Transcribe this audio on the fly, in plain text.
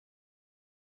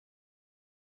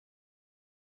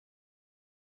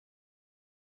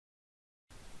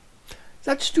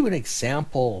Let's do an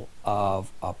example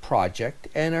of a project,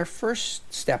 and our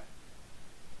first step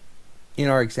in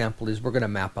our example is we're going to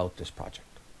map out this project.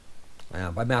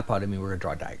 By map out, I mean we're going to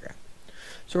draw a diagram.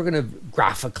 So we're going to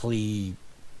graphically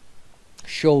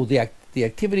show the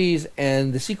activities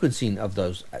and the sequencing of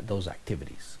those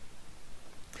activities.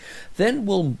 Then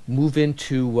we'll move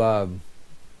into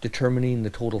determining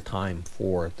the total time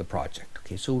for the project.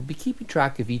 Okay, so we'll be keeping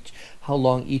track of how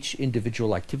long each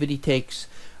individual activity takes.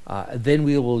 Then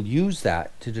we will use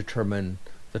that to determine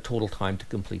the total time to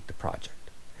complete the project.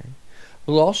 Okay?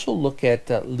 We'll also look at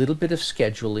a little bit of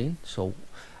scheduling. So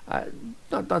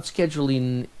not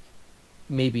scheduling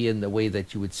maybe in the way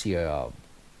that you would see a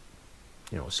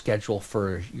schedule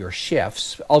for your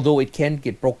shifts, although it can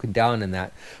get broken down in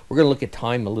that. We're going to look at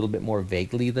time a little bit more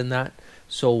vaguely than that.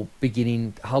 So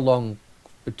how long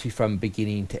from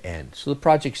beginning to end. So the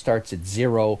project starts at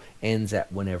 0, ends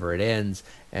at whenever it ends,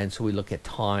 and so we look at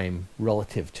time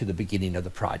relative to the beginning of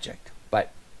the project.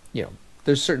 But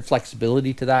there's certain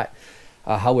flexibility to that.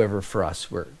 However, for us,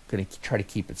 we're going to try to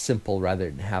keep it simple rather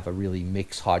than have a really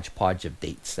mixed hodgepodge of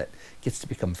dates that gets to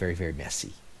become very, very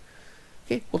messy.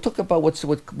 Okay, we'll talk about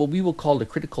what we will call the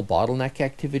critical bottleneck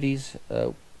activities.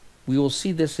 We will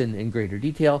see this in greater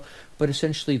detail, but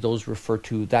essentially those refer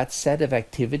to that set of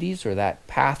activities or that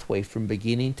pathway from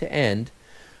beginning to end,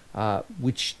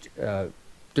 which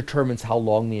determines how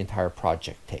long the entire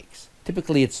project takes.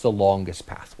 Typically, it's the longest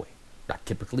pathway. Not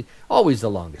typically, always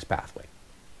the longest pathway.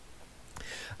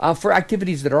 For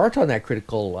activities that aren't on that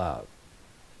critical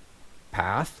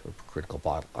path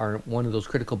or aren't one of those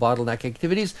critical bottleneck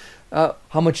activities,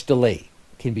 how much delay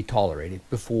can be tolerated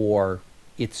before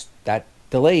that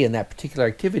delay in that particular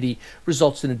activity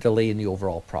results in a delay in the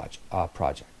overall project.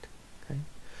 Okay?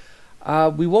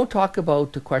 We won't talk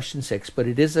about question 6, but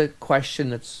it is a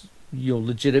question that's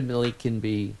legitimately can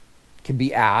be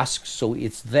asked, so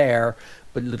it's there,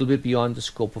 but a little bit beyond the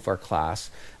scope of our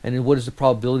class. And then what is the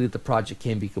probability that the project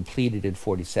can be completed in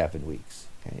 47 weeks?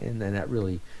 Okay? And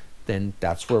then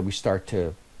that's where we start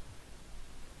to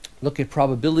look at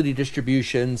probability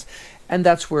distributions, and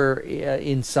that's where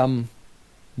in some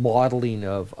modeling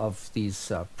of these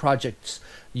projects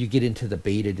you get into the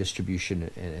beta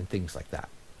distribution and things like that.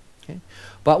 Okay,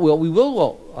 but what we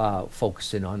will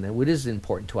focus in on, and what is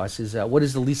important to us, is what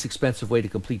is the least expensive way to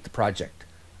complete the project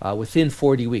within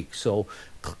 40 weeks. So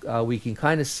we can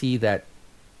kind of see that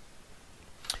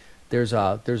there's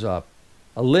a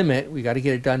limit. We got to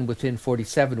get it done within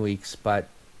 47 weeks, but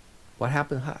what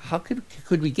happened? How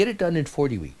could we get it done in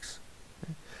 40 weeks?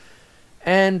 Okay.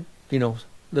 And a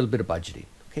little bit of budgeting.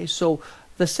 Okay, so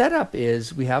the setup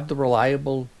is we have the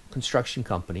Reliable Construction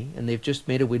Company, and they've just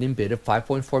made a winning bid of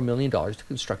 $5.4 million to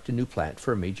construct a new plant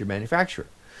for a major manufacturer.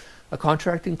 A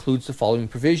contract includes the following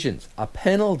provisions: a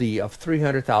penalty of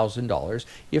 $300,000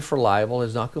 if Reliable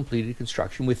has not completed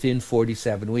construction within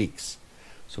 47 weeks.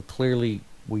 So clearly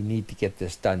we need to get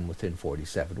this done within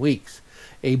 47 weeks.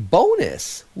 A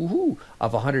bonus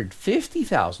of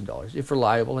 $150,000 if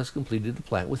Reliable has completed the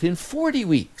plant within 40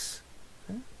 weeks.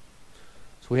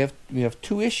 We have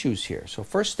two issues here. So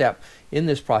first step in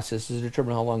this process is to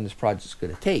determine how long this project is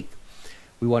going to take.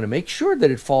 We want to make sure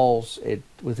that it falls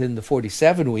within the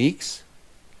 47 weeks,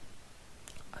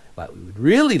 but we would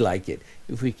really like it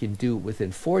if we can do it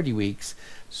within 40 weeks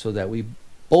so that we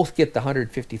both get the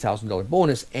 $150,000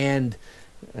 bonus and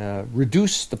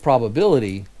reduce the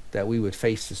probability that we would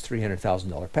face this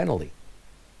 $300,000 penalty.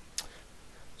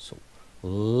 So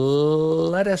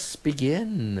let us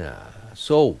begin.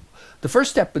 So the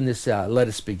first step in this let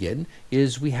us begin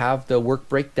is we have the work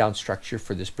breakdown structure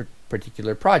for this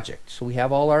particular project. So we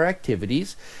have all our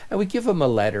activities and we give them a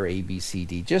letter A, B, C,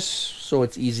 D, just so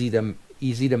it's easy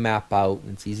to map out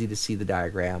and it's easy to see the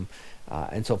diagram.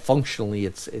 And so functionally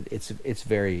it's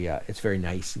very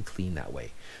nice and clean that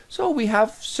way. So we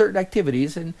have certain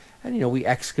activities and we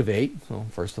excavate. Well,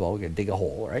 first of all, we're going to dig a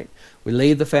hole, right? We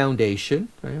lay the foundation.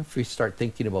 Right? If we start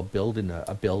thinking about building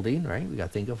a building, right? We got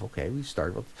to think of, okay, we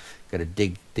start with, got to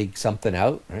dig something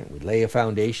out, right? We lay a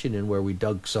foundation and where we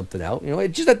dug something out,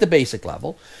 just at the basic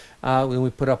level. When we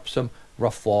put up some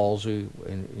rough walls,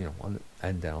 and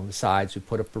on the sides we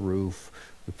put up a roof.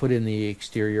 We put in the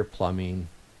exterior plumbing,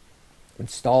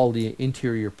 install the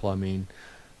interior plumbing,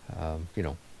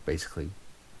 basically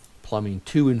plumbing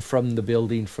to and from the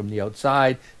building from the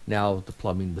outside, now the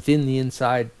plumbing within the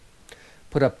inside,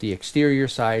 put up the exterior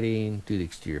siding, do the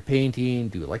exterior painting,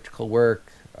 do electrical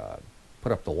work,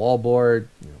 put up the wallboard,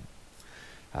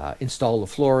 install the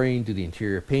flooring, do the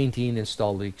interior painting,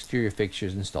 install the exterior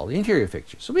fixtures, install the interior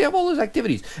fixtures. So we have all those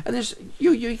activities, and there's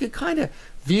you can kind of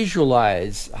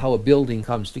visualize how a building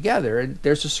comes together, and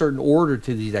there's a certain order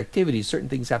to these activities. Certain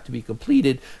things have to be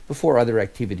completed before other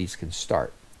activities can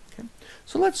start. Okay?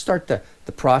 So let's start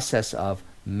the process of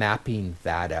mapping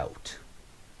that out.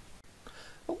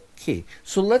 Okay,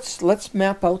 so let's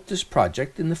map out this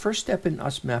project, and the first step in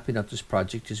us mapping out this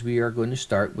project is we are going to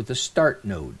start with a start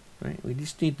node. Right? We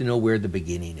just need to know where the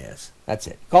beginning is. That's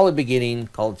it. Call it beginning,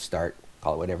 call it start,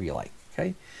 call it whatever you like.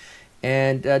 Okay,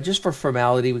 and just for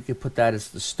formality, we could put that as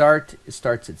the start. It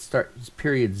starts at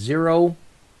period 0.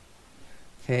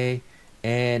 Okay,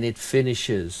 and it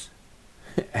finishes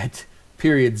at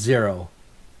period 0.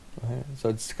 Okay? So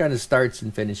it kind of starts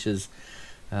and finishes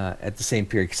at the same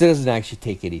period, because it doesn't actually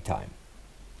take any time.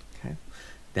 Okay.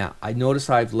 Now I notice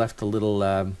I've left a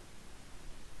little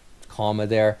comma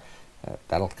there.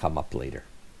 That'll come up later.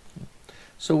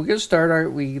 So we're going to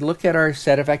start we look at our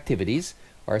set of activities,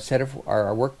 our set of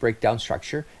our work breakdown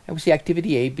structure, and we see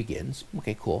activity A begins.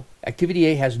 Okay, cool. Activity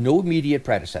A has no immediate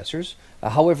predecessors.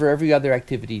 However, every other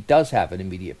activity does have an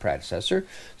immediate predecessor.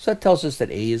 So that tells us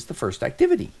that A is the first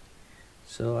activity.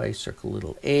 So I circle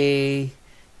little A,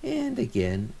 and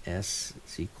again, S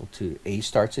is equal to A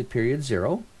starts at period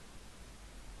 0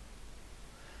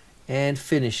 and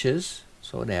finishes,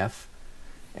 so an F,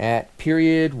 at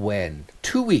period when?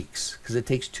 2 weeks, because it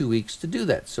takes 2 weeks to do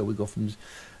that. So we go from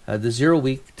the 0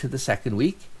 week to the second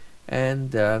week,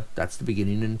 and that's the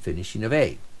beginning and finishing of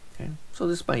A. Okay, so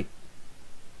this might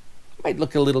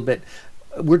look a little bit.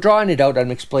 We're drawing it out.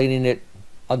 I'm explaining it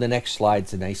on the next slide.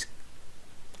 It's a nice,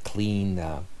 clean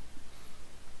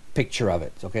picture of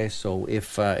it. Okay, so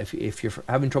if you're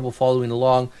having trouble following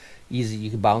along, easy, you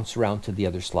can bounce around to the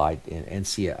other slide and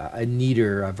see a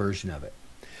neater version of it.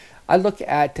 I look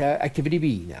at activity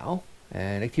B now,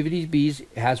 and activity B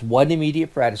has one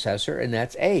immediate predecessor, and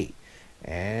that's A.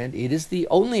 And it is the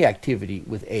only activity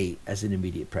with A as an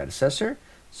immediate predecessor,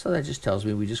 so that just tells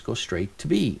me we just go straight to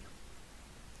B.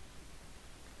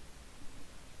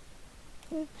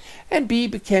 And B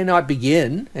cannot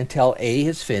begin until A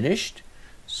has finished,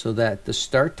 so that the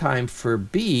start time for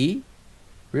B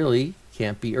really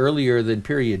can't be earlier than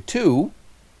period 2.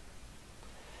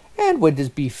 And when does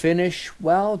B finish?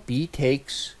 Well, B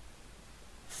takes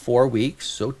 4 weeks,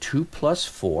 so 2 plus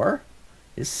 4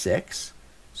 is 6.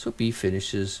 So B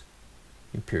finishes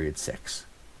in period 6.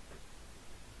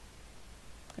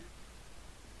 Okay.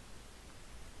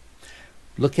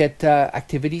 Look at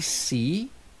activity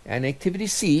C. And activity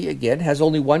C, again, has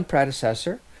only one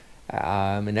predecessor,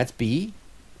 and that's B.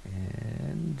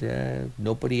 And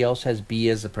nobody else has B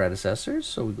as a predecessor,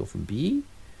 so we go from B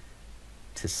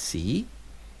to C.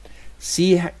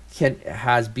 C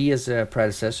has B as a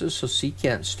predecessor, so C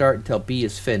can't start until B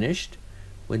is finished.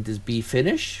 When does B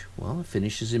finish? Well, it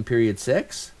finishes in period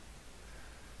 6.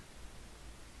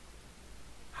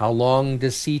 How long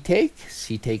does C take?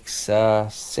 C takes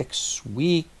 6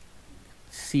 weeks.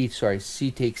 C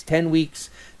takes 10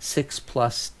 weeks. 6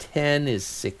 plus 10 is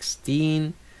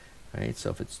 16. Right?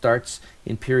 So if it starts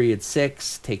in period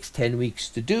 6, takes 10 weeks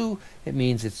to do, it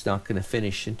means it's not going to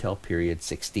finish until period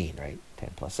 16, right?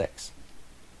 10 plus 6.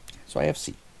 So I have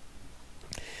C.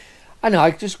 And now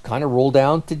I just kind of roll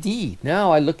down to D.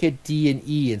 Now I look at D and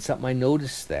E, and something I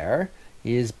noticed there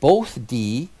is both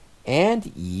D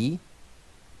and E,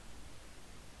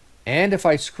 and if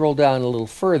I scroll down a little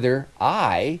further,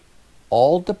 I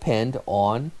all depend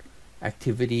on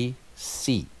activity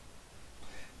C.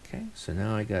 Okay, so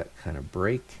now I got kind of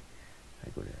break.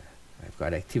 I've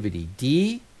got activity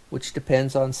D, which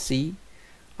depends on C.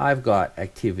 I've got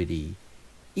activity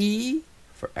E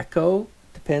for echo,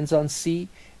 depends on C.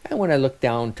 And when I look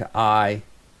down to I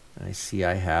see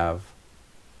I have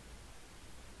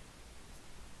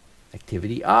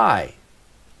activity I,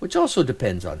 which also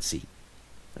depends on C.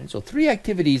 Right? So 3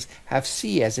 activities have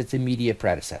C as its immediate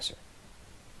predecessor.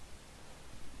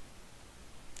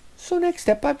 So next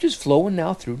step, I'm just flowing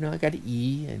now through. Now I got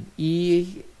E and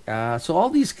E. So all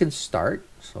these can start.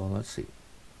 So let's see.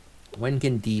 When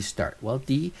can D start? Well,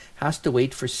 D has to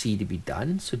wait for C to be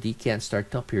done. So D can't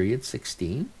start till period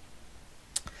 16.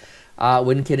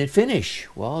 When can it finish?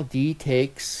 Well, D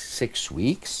takes 6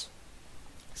 weeks.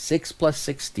 6 plus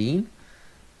 16,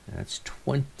 that's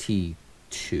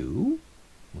 22.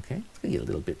 Okay, it's going to get a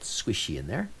little bit squishy in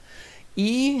there.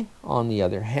 E, on the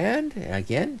other hand,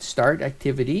 again, start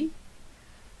activity,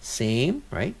 same,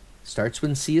 right? Starts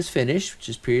when C is finished, which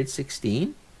is period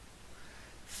 16.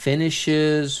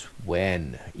 Finishes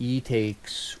when E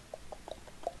takes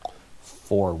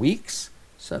 4 weeks,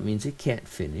 so that means it can't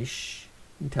finish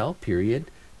until period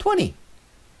 20.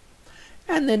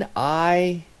 And then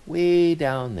I, way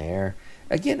down there.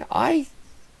 Again, I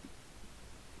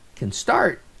can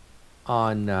start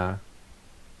on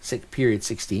period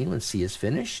 16 when C is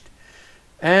finished.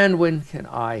 And when can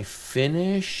I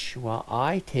finish? Well,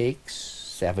 I take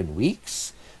 7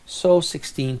 weeks. So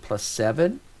 16 plus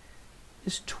 7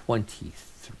 is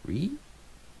 23.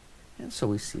 And so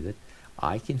we see that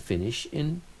I can finish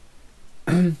in,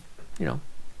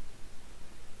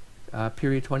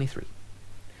 period 23.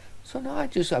 So now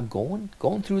I'm going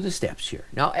through the steps here.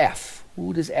 Now F.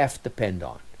 Who does F depend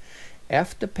on?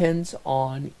 F depends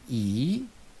on E.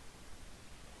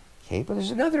 Okay, but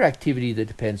there's another activity that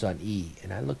depends on E.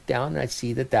 And I look down and I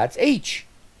see that that's H.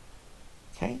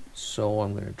 Okay, so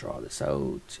I'm going to draw this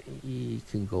out. E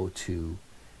can go to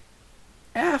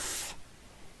F.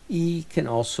 E can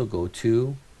also go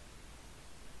to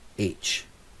H.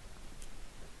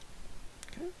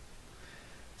 Okay.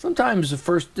 Sometimes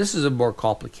this is a more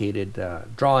complicated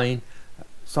drawing.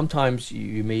 Sometimes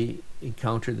you may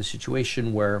encounter the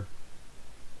situation where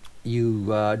you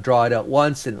draw it out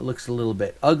once and it looks a little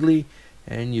bit ugly,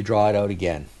 and you draw it out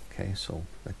again. Okay, so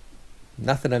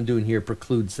nothing I'm doing here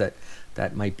precludes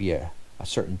that might be a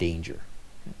certain danger.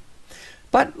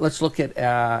 But let's look at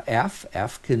F.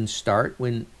 F can start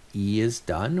when E is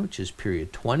done, which is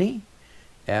period 20.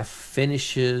 F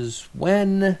finishes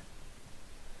when?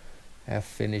 F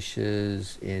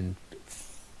finishes in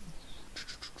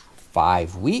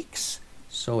 5 weeks.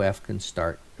 So F can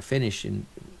finish in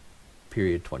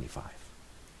period 25.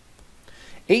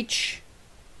 H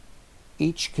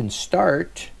can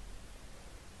start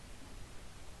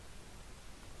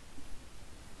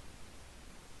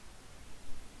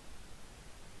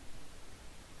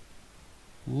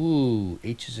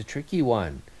H is a tricky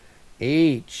one.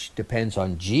 H depends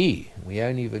on G. We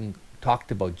haven't even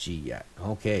talked about G yet.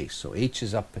 Okay, so H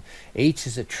is up. H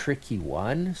is a tricky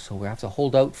one, so we have to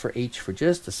hold out for H for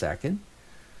just a second.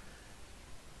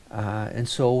 And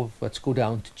so let's go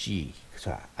down to G.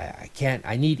 So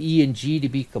I need E and G to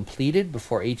be completed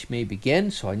before H may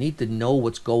begin, so I need to know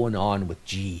what's going on with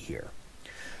G here.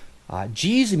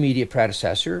 G's immediate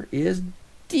predecessor is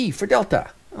D for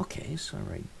delta. Okay, so I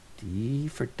write D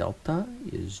for delta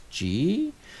is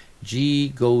G. G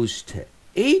goes to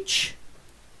H.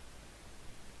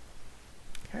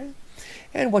 Okay.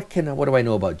 And what do I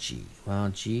know about G? Well,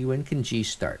 G, when can G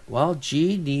start? Well,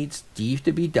 G needs D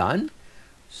to be done.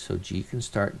 So G can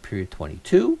start in period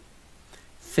 22.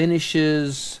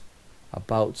 Finishes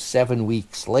about 7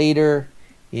 weeks later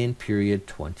in period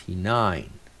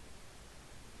 29.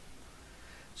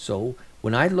 So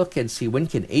when I look and see when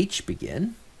can H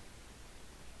begin,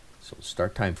 so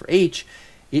start time for H,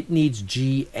 it needs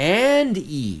G and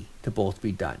E to both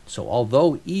be done. So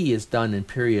although E is done in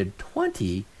period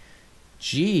 20,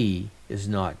 G is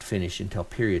not finished until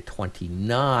period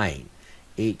 29.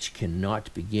 H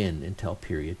cannot begin until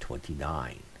period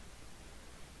 29.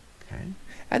 Okay,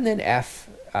 and then F,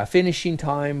 finishing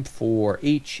time for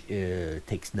H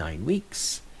takes 9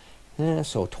 weeks.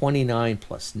 So 29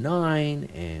 plus 9,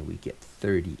 and we get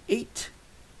 38.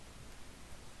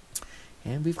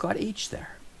 And we've got H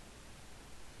there.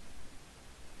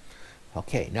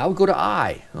 Okay, now we go to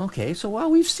I. Okay, so well,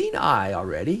 we've seen I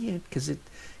already because it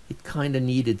kind of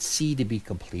needed C to be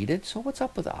completed. So what's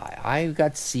up with I? I've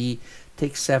got C,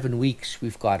 takes 7 weeks.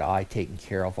 We've got I taken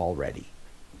care of already.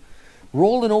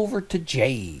 Rolling over to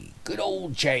J. Good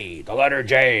old J, the letter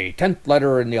J, 10th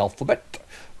letter in the alphabet.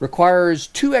 Requires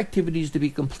 2 activities to be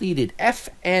completed, F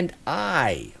and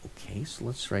I. Okay, so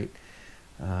let's write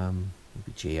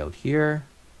maybe J out here.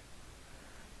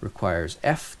 Requires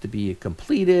F to be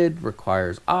completed,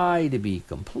 requires I to be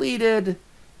completed.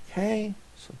 Okay,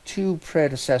 so 2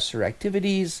 predecessor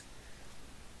activities.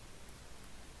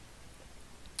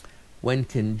 When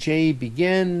can J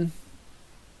begin?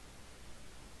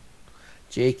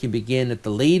 J can begin at the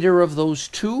later of those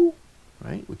 2,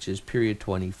 right, which is period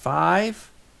 25.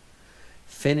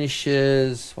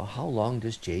 Finishes, well, how long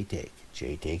does J take?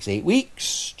 J takes 8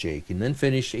 weeks. J can then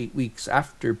finish 8 weeks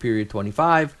after period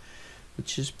 25,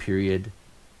 which is period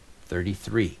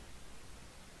 33.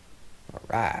 All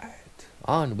right,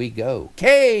 on we go.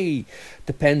 K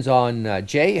depends on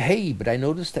J. Hey, but I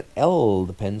noticed that L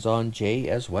depends on J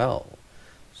as well.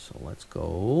 So let's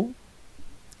go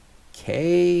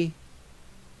K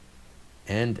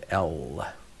and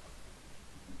L.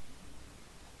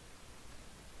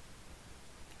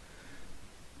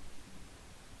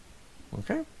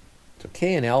 Okay, so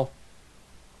K and L.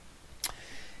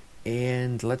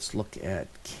 And let's look at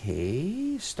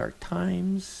K, start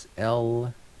times,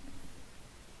 L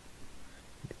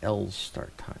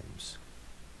start times.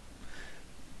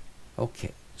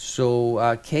 Okay,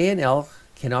 so K and L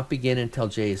cannot begin until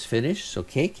J is finished, so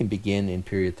K can begin in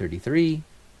period 33.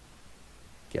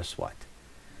 Guess what?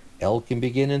 L can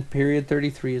begin in period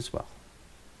 33 as well.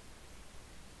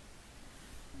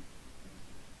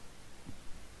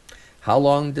 How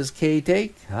long does K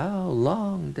take? How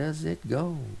long does it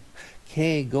go?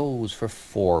 K goes for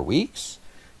 4 weeks,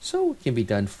 so it can be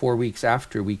done 4 weeks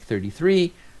after week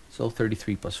 33. So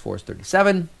 33 plus 4 is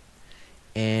 37.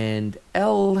 And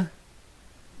L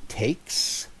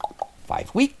takes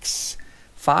 5 weeks.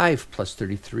 5 plus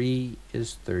 33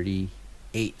 is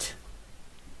 38.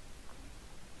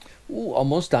 Ooh,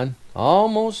 almost done.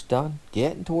 Almost done.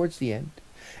 Getting towards the end.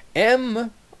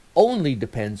 M only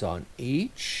depends on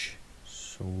H.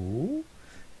 So you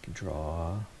can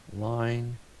draw a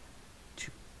line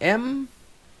to M.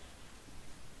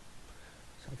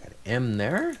 So I got an M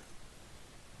there.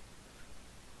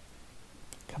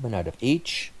 Coming out of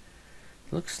H.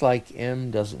 Looks like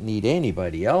M doesn't need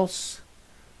anybody else.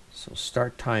 So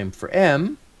start time for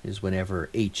M is whenever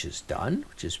H is done,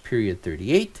 which is period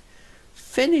 38.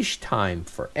 Finish time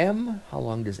for M, how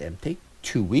long does M take?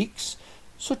 2 weeks.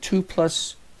 So 2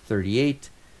 plus 38,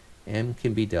 M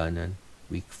can be done on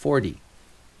week 40.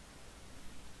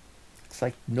 It's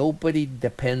like nobody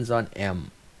depends on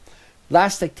M.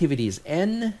 Last activity is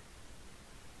N.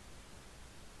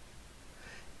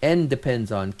 N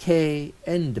depends on K.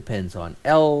 N depends on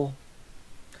L.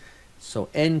 So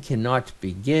N cannot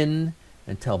begin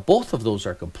until both of those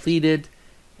are completed.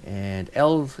 And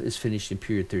L is finished in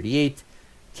period 38.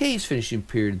 K is finished in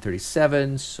period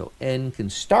 37. So N can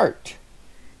start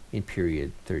in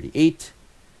period 38.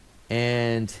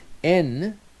 And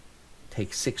N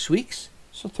takes 6 weeks.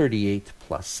 So 38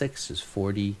 plus 6 is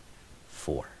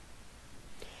 44.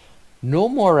 No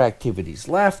more activities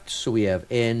left. So we have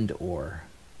end or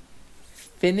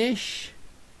finish.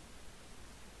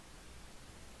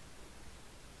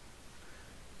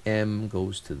 M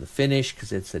goes to the finish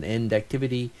because it's an end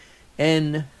activity.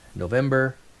 N,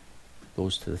 November,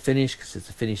 goes to the finish because it's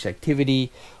a finish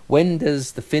activity. When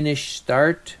does the finish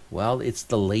start? Well, it's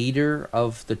the later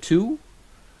of the two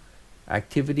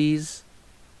activities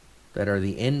that are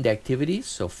the end activities.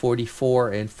 So 44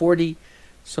 and 40.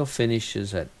 So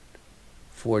finishes at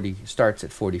 40, starts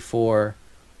at 44,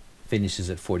 finishes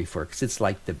at 44 because it's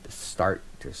like the start.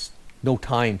 There's no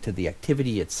time to the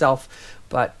activity itself,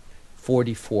 but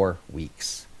 44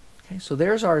 weeks. Okay, so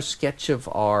there's our sketch of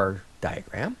our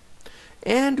diagram.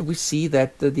 And we see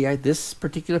that this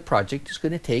particular project is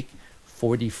going to take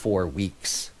 44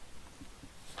 weeks.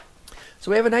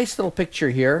 So we have a nice little picture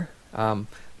here. A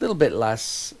little bit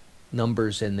less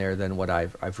numbers in there than what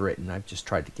I've written. I've just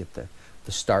tried to get the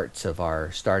starts of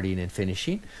our starting and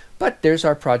finishing. But there's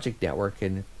our project network,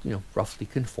 and it roughly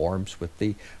conforms with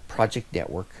the project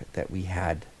network that we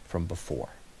had from before.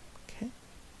 Okay.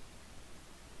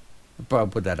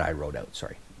 But that I wrote out,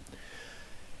 sorry.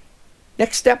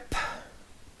 Next step.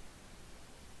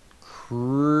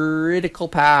 Critical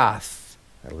path.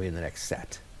 That'll be in the next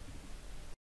set.